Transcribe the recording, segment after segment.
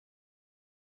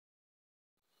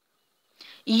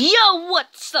Yo,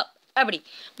 what's up, everybody?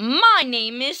 My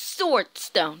name is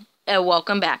Swordstone, and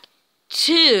welcome back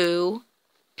to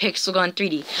Pixel Gun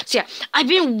 3D. So yeah, I've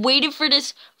been waiting for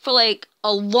this for like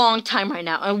a long time right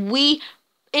now, and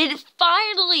it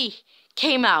finally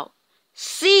came out.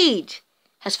 Siege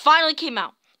has finally came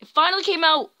out. It finally came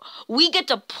out. We get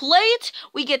to play it.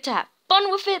 We get to have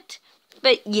fun with it.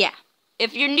 But yeah,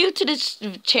 if you're new to this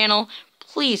channel,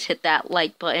 please hit that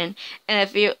like button, and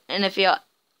if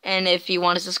you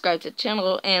want to subscribe to the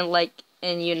channel and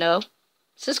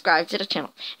subscribe to the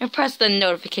channel and press the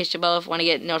notification bell if you want to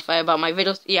get notified about my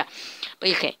videos. Yeah, but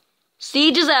okay,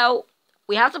 Siege is out.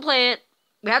 We have to play it.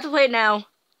 We have to play it now.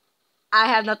 I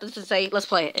have nothing to say. Let's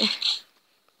play it.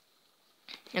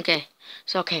 Okay.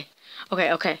 So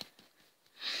okay.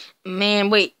 Man,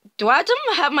 wait. Do I have to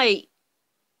have my?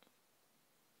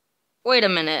 Wait a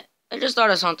minute. I just thought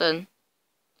of something.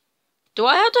 Do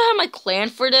I have to have my clan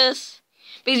for this?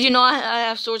 Because I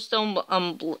have Swordstone.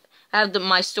 I have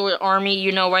my sword army.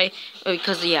 Right?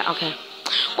 Because yeah. Okay.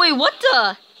 Wait. What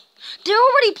the? They're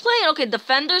already playing. Okay.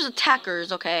 Defenders,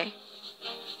 attackers. Okay.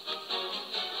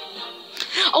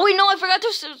 Oh wait, no, I forgot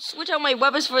to switch out my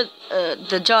weapons for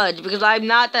the judge because I'm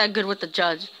not that good with the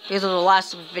judge because of the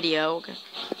last video.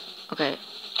 Okay.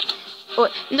 Oh,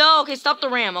 no, okay, stop the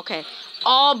ram. Okay.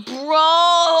 Oh,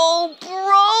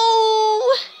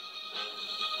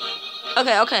 bro.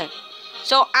 Okay.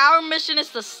 So our mission is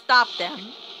to stop them.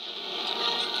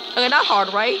 Okay, not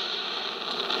hard, right?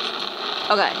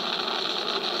 Okay.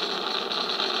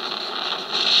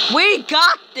 We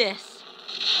got this.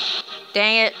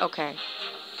 Dang it. Okay.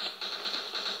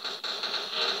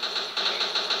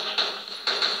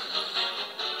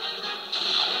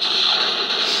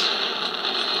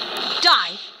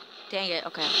 Die! Dang it,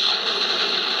 okay.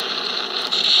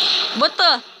 What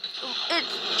the?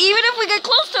 Even if we get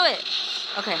close to it!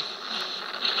 Okay.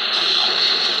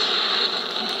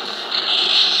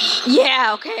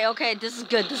 Yeah, okay. This is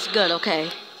good,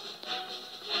 okay.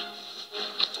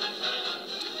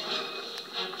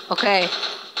 Okay.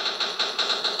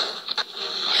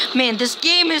 Man, this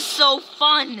game is so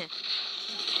fun!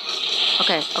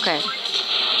 Okay.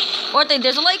 One thing,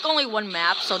 there's like only one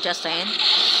map, so just saying.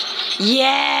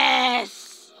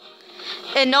 Yes!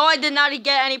 And no, I did not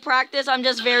get any practice. I'm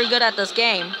just very good at this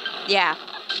game. Yeah.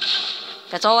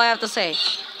 That's all I have to say.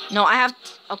 No, I have...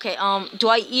 Okay, do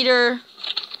I either...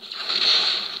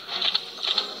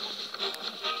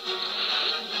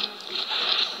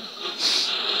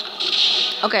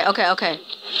 Okay,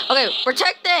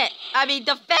 protect it! I mean,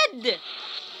 defend!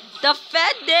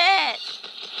 Defend it!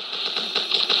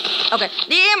 Okay,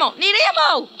 need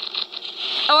ammo!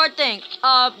 Or thing,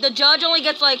 the judge only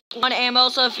gets like one ammo,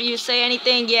 so if you say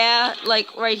anything, yeah,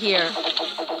 like right here.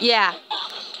 Yeah.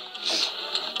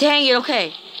 Dang it,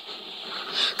 okay.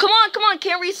 Come on,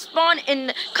 can't respawn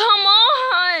in. Come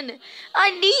on!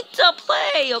 I need to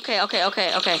play! Okay.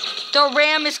 The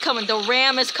ram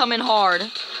is coming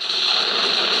hard.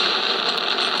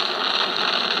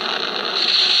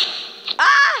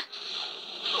 Ah!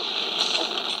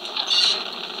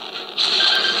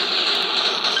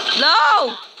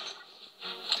 No!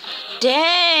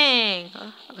 Dang!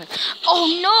 Okay. Oh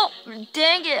no!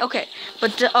 Dang it! Okay.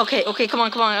 But, okay, come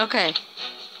on, okay.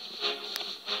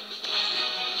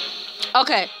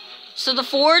 Okay. So the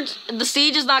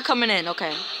siege is not coming in,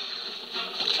 okay.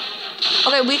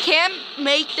 Okay, we can't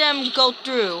make them go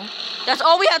through. That's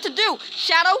all we have to do.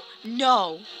 Shadow?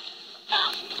 No.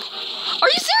 Are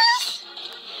you serious?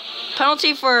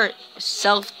 Penalty for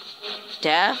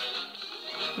self-death?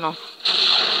 No.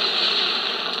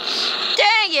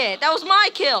 Dang it! That was my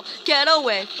kill! Get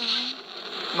away from me.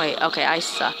 Wait, okay, I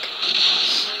suck.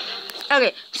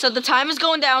 Okay, so the time is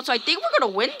going down, so I think we're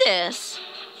gonna win this.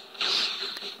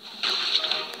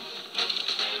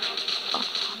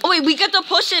 Oh wait, we get to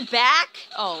push it back?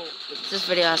 Oh, this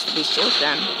video has to be short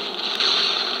then.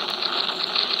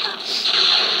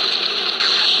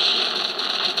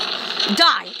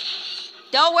 Die!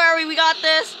 Don't worry, we got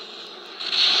this.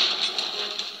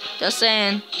 Just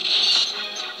saying.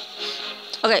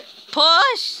 Okay,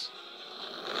 push!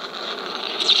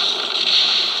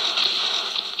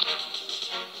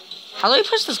 How do we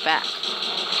push this back?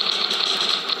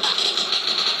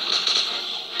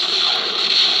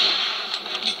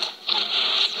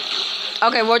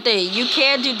 Okay, Worthy, you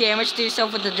can't do damage to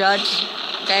yourself with the judge,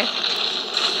 okay?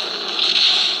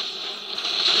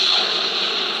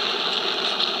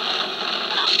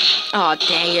 Oh,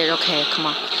 dang it, okay, come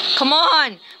on. Come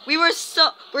on! We're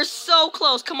so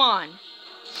close, come on.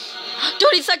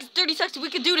 30 seconds, we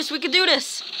can do this,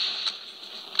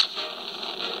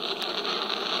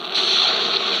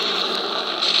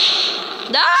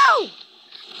 No!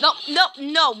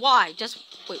 no, why? Just,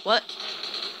 wait, what?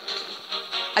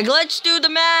 I glitched through the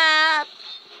map.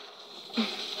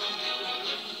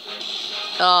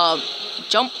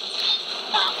 Jump.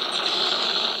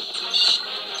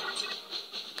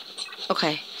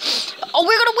 Okay. Oh,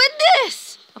 we're gonna win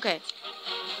this! Okay.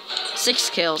 6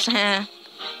 kills, huh?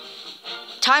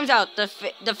 Time's out. The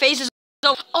face is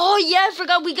over. Oh yeah, I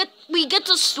forgot we get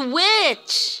to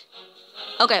switch.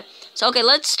 Okay. So okay,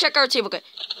 let's check our team. Okay.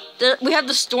 We have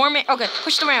the storm. Okay,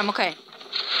 push the ram. Okay.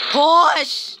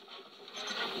 Push.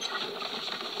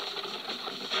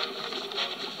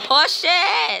 Push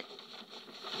it.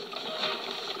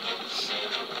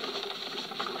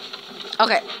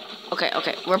 Okay.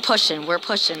 Okay. We're pushing.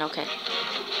 Okay.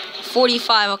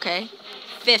 45. Okay.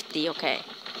 50. Okay.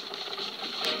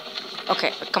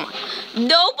 Okay, come on.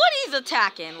 Nobody's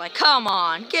attacking. Like, come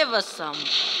on. Give us some.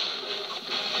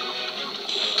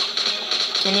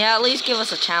 Can you at least give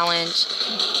us a challenge?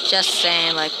 Just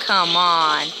saying, like, come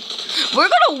on. We're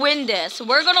gonna win this.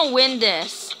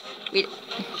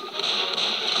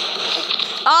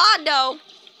 Ah, no.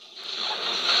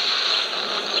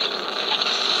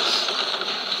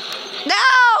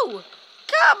 No!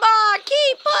 Come on,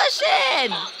 keep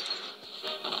pushing!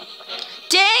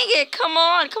 Dang it, come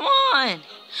on.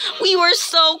 We were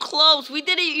so close. We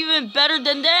did it even better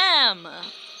than them.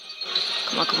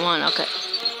 Come on, okay.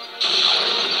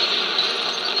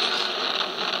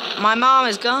 My mom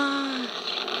is gone.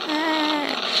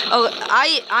 Oh,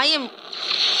 I am...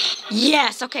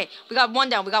 Yes, okay. We got one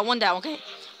down, okay.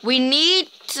 We need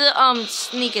to,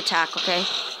 sneak attack, okay?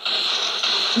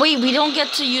 Wait, we don't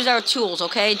get to use our tools,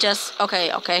 okay? Just,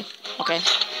 okay.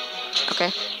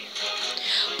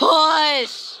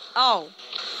 Push! Oh.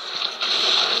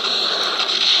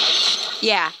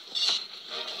 Yeah.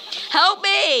 Help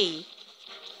me!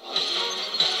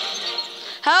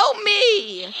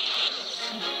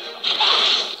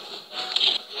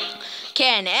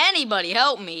 Can anybody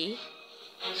help me?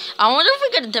 I wonder if we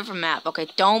get a different map. Okay,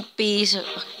 don't be so...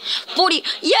 40.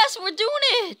 Yes, we're doing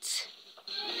it!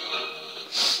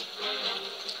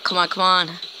 Come on.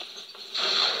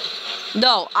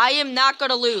 No, I am not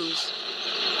gonna lose.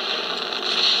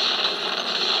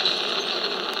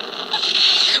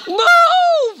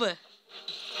 Move!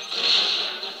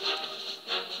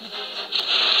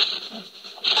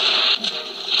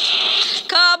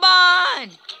 Come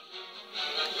on!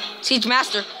 Siege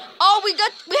Master. Oh, we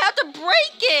have to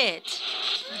break it!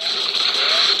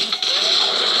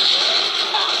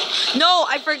 No,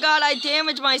 I forgot I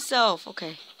damaged myself.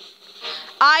 Okay.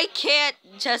 I can't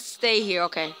just stay here,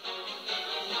 okay.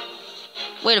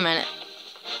 Wait a minute.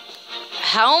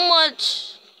 How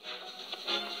much...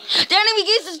 The enemy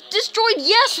gate is destroyed!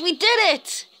 Yes, we did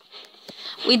it!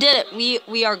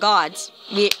 We are gods.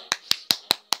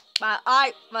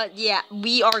 Yeah,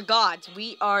 we are gods.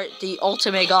 We are the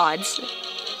ultimate gods.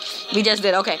 We just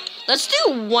did. Okay, let's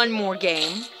do one more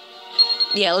game.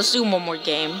 Yeah, let's do one more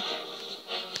game.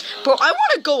 Bro, I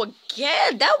want to go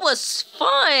again. That was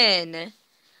fun.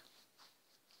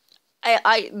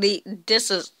 This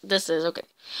is okay.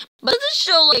 But this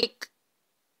show, like,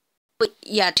 but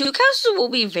yeah, 2 castles will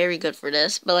be very good for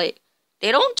this. But like,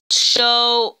 they don't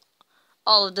show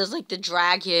all of this, like the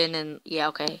dragon and yeah,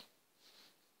 okay.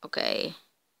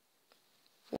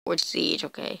 Forge Siege,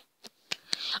 okay.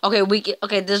 Okay,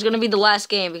 this is gonna be the last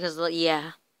game because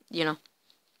yeah, you know.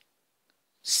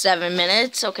 7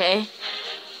 minutes, okay.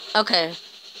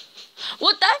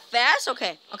 What, that fast?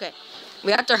 Okay.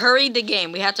 We have to hurry the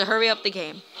game. We have to hurry up the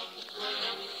game.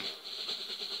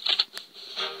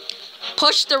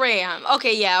 Push the ram.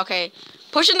 Okay, yeah, okay.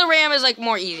 Pushing the ram is like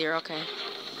more easier, okay.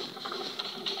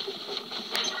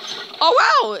 Oh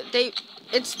wow,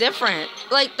 it's different.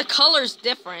 Like the color's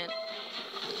different.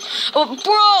 Oh,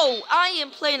 bro, I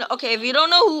am playing. Okay, if you don't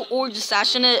know who Orange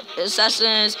Assassin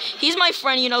is, he's my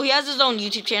friend. You know, he has his own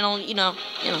YouTube channel. You know.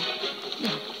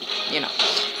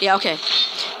 Yeah, okay.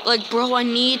 Like, bro, I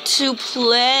need to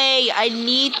play. I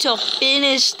need to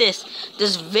finish this.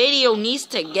 This video needs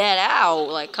to get out.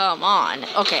 Like, come on.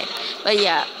 Okay, but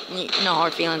yeah, no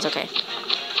hard feelings. Okay.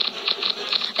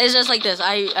 It's just like this.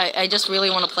 I just really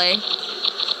want to play.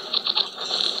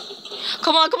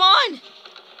 Come on.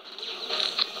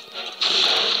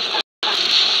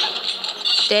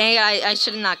 Dang, I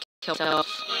should have not killed myself.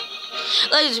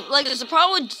 Like, there's a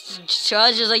problem with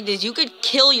judges like this. You could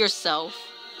kill yourself.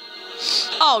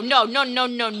 Oh, no.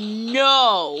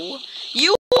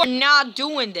 You are not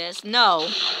doing this. No.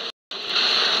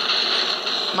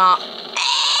 Mom.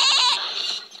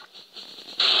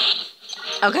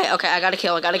 Okay, I gotta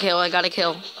kill.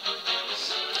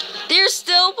 They're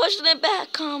still pushing it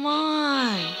back. Come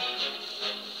on.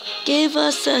 Give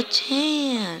us a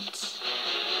chance.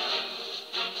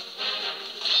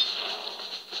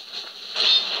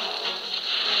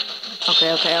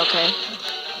 Okay. Okay.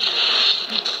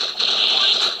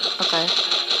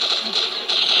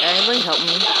 Anybody help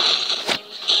me?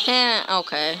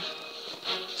 Okay.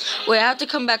 Wait, I have to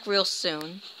come back real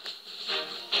soon.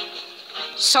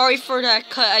 Sorry for that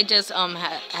cut. I just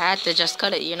had to just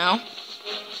cut it, you know?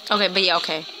 Okay, but yeah,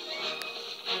 okay.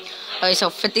 Okay, so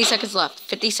 50 seconds left.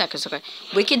 50 seconds, okay.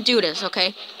 We can do this,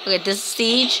 okay? Okay, this is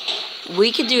Siege.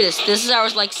 We can do this. This is our,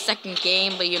 like, second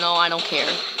game, but, you know, I don't care.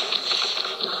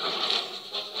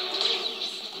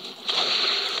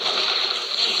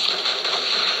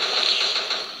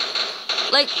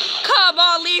 Like, come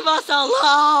on, leave us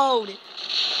alone!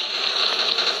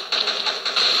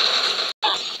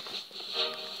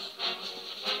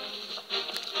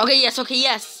 Okay,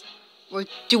 yes. We're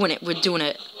doing it.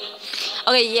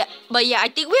 Okay, yeah, but yeah, I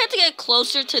think we have to get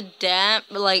closer to them,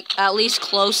 like, at least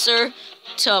closer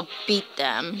to beat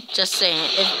them. Just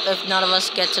saying, if none of us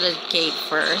get to the gate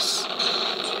first.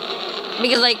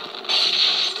 Because, like,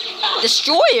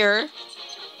 Destroyer...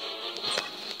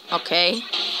 Okay.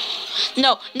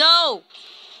 No!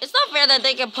 It's not fair that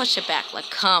they can push it back. Like,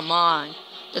 come on.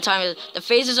 The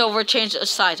phase is over, change the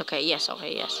size. Okay, yes.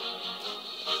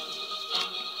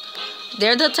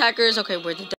 They're the attackers. Okay,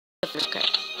 we're the defenders. Okay.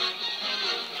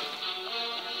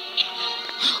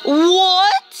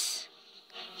 What?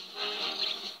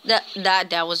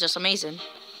 That was just amazing.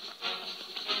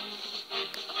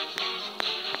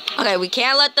 Okay, we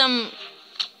can't let them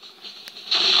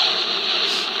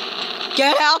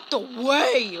get out the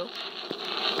way.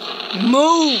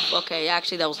 Move. Okay,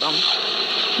 actually that was dumb.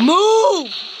 Move.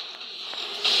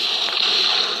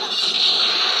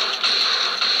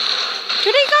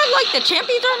 Do they got like the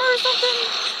champion's armor or something?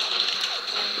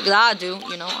 Because I do,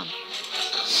 you know.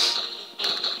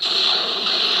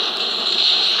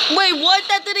 Wait, what?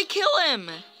 That didn't kill him.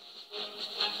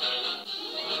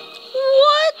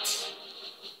 What?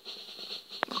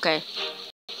 Okay.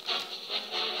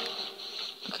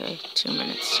 Okay, 2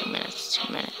 minutes.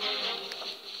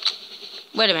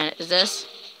 Wait a minute, is this?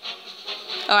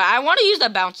 Alright, I want to use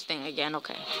that bounce thing again,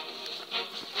 okay.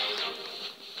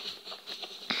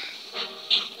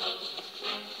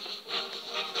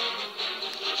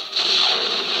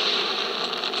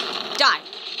 Die.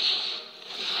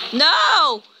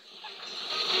 No!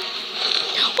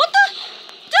 What the?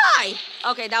 Die!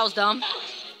 Okay, that was dumb.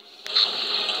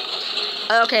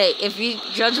 Okay, if you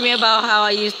judge me about how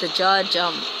I used to judge,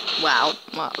 wow,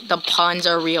 the puns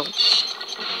are real.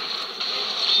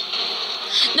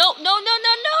 No!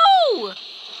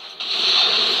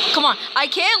 Come on, I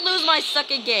can't lose my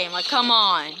second game, like, come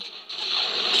on.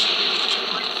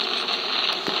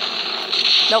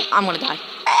 Nope, I'm gonna die.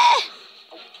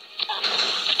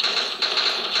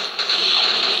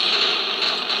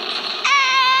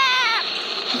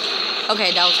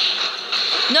 Okay, that was...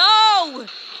 No!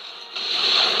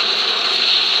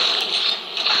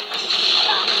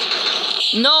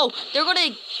 No, they're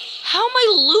gonna... How am I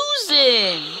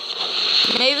losing?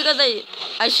 Maybe because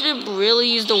I should have really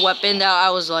used the weapon that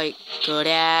I was, like, good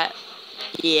at.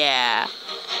 Yeah.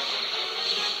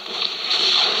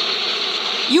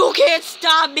 You can't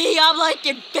stop me! I'm, like,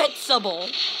 invincible!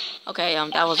 Okay,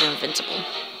 that wasn't invincible.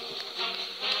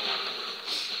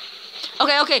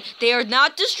 Okay, they are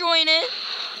not destroying it.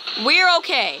 We're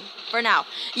okay for now.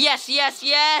 Yes.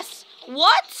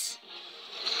 What?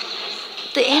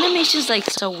 The animation's like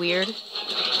so weird.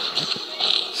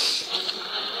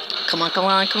 Come on. Come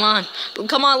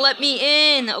on, let me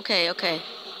in. Okay.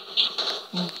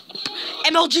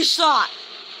 MLG shot.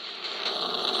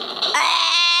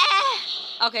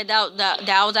 Okay,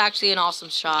 that was actually an awesome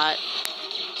shot.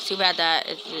 It's too bad that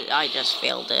I just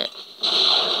failed it.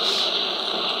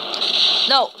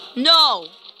 No!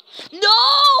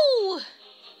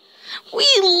 We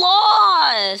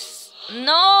lost!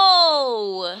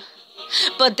 No!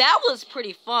 But that was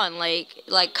pretty fun.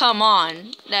 Like come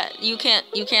on. That you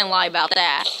can't lie about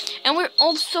that. And we're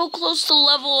all so close to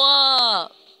level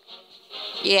up.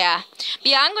 Yeah. But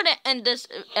yeah, I'm gonna end this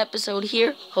episode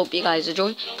here. Hope you guys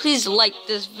enjoy. Please like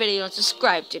this video and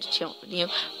subscribe to the channel.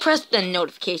 Press the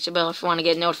notification bell if you want to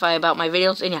get notified about my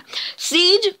videos. And yeah,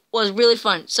 Siege was really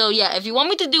fun. So yeah, if you want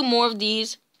me to do more of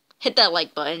these, hit that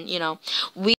like button.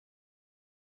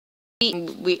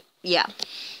 Yeah.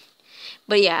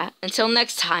 But yeah, until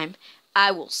next time,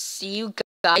 I will see you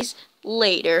guys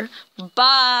later.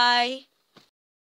 Bye.